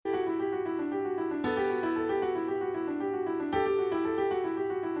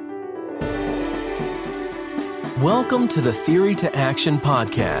Welcome to the Theory to Action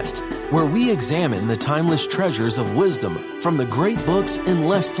podcast, where we examine the timeless treasures of wisdom from the great books in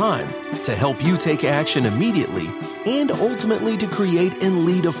less time to help you take action immediately and ultimately to create and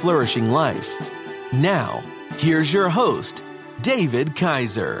lead a flourishing life. Now, here's your host, David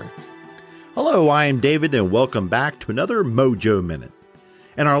Kaiser. Hello, I am David, and welcome back to another Mojo Minute.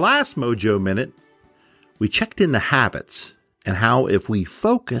 In our last Mojo Minute, we checked into habits and how if we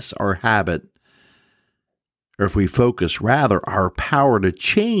focus our habit, or if we focus rather our power to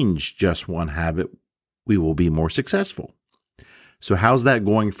change just one habit, we will be more successful. So how's that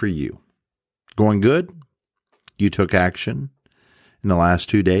going for you? Going good? You took action in the last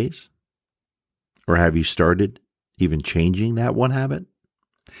 2 days? Or have you started even changing that one habit?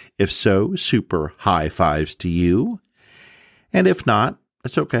 If so, super high fives to you. And if not,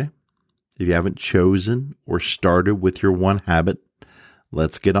 that's okay. If you haven't chosen or started with your one habit,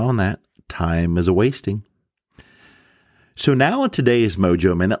 let's get on that. Time is a-wasting. So now in today's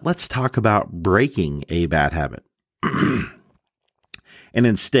Mojo Minute, let's talk about breaking a bad habit. And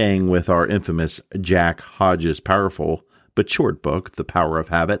in staying with our infamous Jack Hodges' powerful but short book, The Power of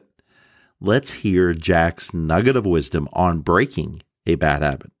Habit, let's hear Jack's nugget of wisdom on breaking a bad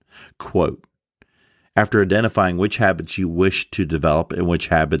habit. Quote, after identifying which habits you wish to develop and which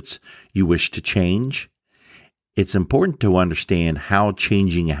habits you wish to change, it's important to understand how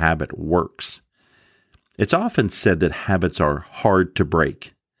changing a habit works. It's often said that habits are hard to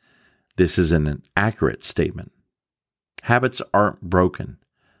break. This isn't an accurate statement. Habits aren't broken.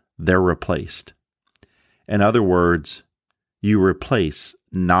 They're replaced. In other words, you replace,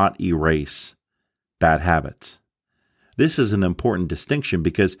 not erase, bad habits. This is an important distinction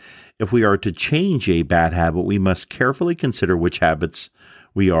because if we are to change a bad habit, we must carefully consider which habits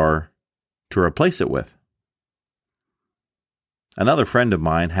we are to replace it with. Another friend of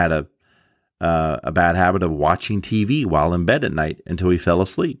mine had a bad habit of watching TV while in bed at night until he fell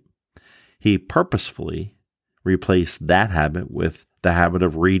asleep. He purposefully replaced that habit with the habit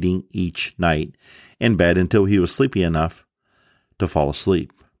of reading each night in bed until he was sleepy enough to fall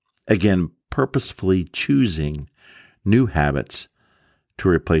asleep. Again, purposefully choosing new habits to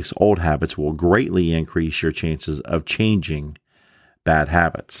replace old habits will greatly increase your chances of changing bad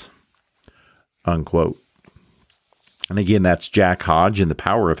habits. Unquote. And again, that's Jack Hodge in The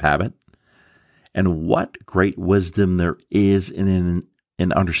Power of Habit. And what great wisdom there is in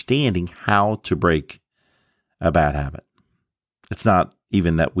understanding how to break a bad habit. It's not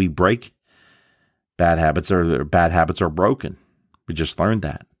even that we break bad habits or bad habits are broken. We just learned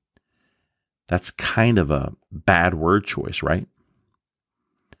that. That's kind of a bad word choice, right?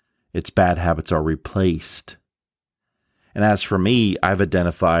 It's bad habits are replaced. And as for me, I've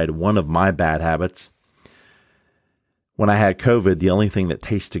identified one of my bad habits. When I had COVID, the only thing that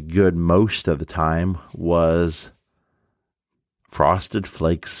tasted good most of the time was Frosted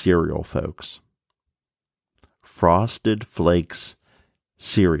Flakes cereal, folks. Frosted Flakes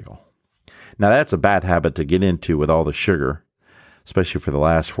cereal. Now, that's a bad habit to get into with all the sugar, especially for the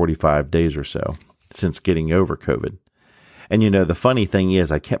last 45 days or so since getting over COVID. And the funny thing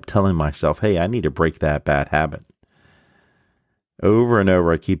is, I kept telling myself, hey, I need to break that bad habit. Over and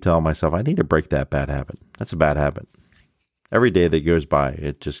over, I keep telling myself, I need to break that bad habit. That's a bad habit. Every day that goes by,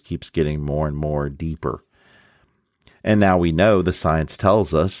 it just keeps getting more and more deeper. And now we know, the science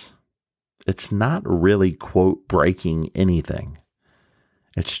tells us, it's not really, quote, breaking anything.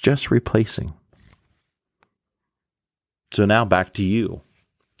 It's just replacing. So now back to you.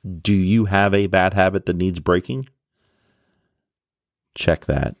 Do you have a bad habit that needs breaking? Check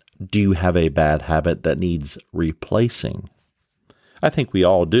that. Do you have a bad habit that needs replacing? I think we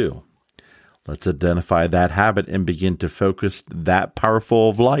all do. Let's identify that habit and begin to focus that powerful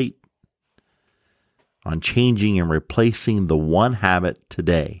of light on changing and replacing the one habit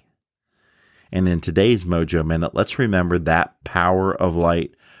today. And in today's Mojo Minute, let's remember that power of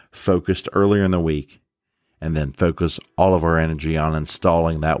light focused earlier in the week, and then focus all of our energy on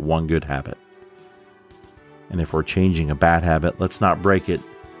installing that one good habit. And if we're changing a bad habit, let's not break it.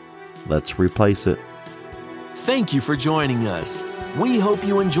 Let's replace it. Thank you for joining us. We hope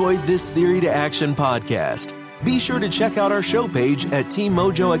you enjoyed this Theory to Action podcast. Be sure to check out our show page at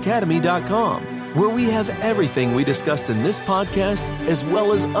teammojoacademy.com, where we have everything we discussed in this podcast, as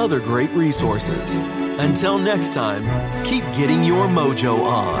well as other great resources. Until next time, keep getting your mojo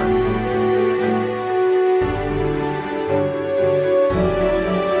on.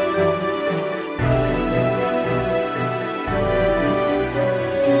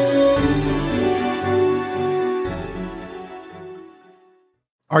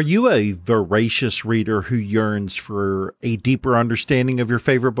 Are you a voracious reader who yearns for a deeper understanding of your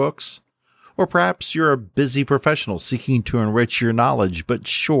favorite books? Or perhaps you're a busy professional seeking to enrich your knowledge but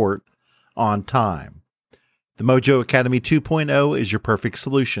short on time. The Mojo Academy 2.0 is your perfect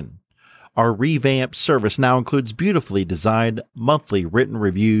solution. Our revamped service now includes beautifully designed monthly written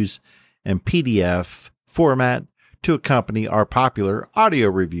reviews and PDF format to accompany our popular audio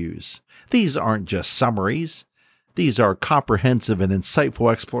reviews. These aren't just summaries. These are comprehensive and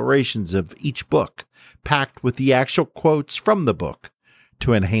insightful explorations of each book, packed with the actual quotes from the book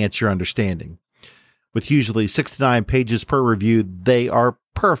to enhance your understanding. With usually 69 pages per review, they are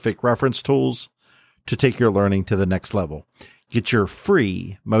perfect reference tools to take your learning to the next level. Get your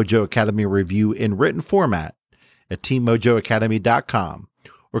free Mojo Academy review in written format at teammojoacademy.com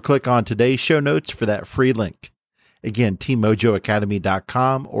or click on today's show notes for that free link. Again,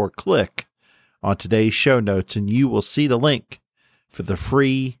 teammojoacademy.com or click on today's show notes and you will see the link for the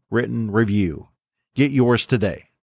free written review. Get yours today.